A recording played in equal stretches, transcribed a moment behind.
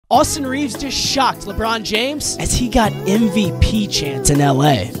Austin Reaves just shocked LeBron James as he got MVP chants in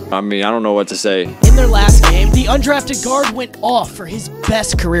LA. I mean, I don't know what to say. In their last game, the undrafted guard went off for his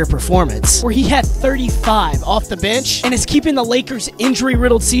best career performance, where he had 35 off the bench and is keeping the Lakers'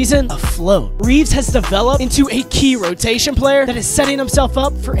 injury-riddled season afloat. Reaves has developed into a key rotation player that is setting himself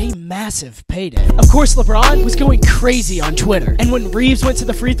up for a massive payday. Of course, LeBron was going crazy on Twitter, and when Reaves went to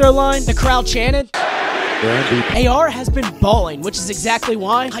the free throw line, the crowd chanted. AR has been balling, which is exactly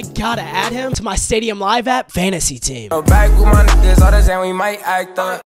why I gotta add him to my Stadium Live app fantasy team. Back with my niggas, others and we might act up.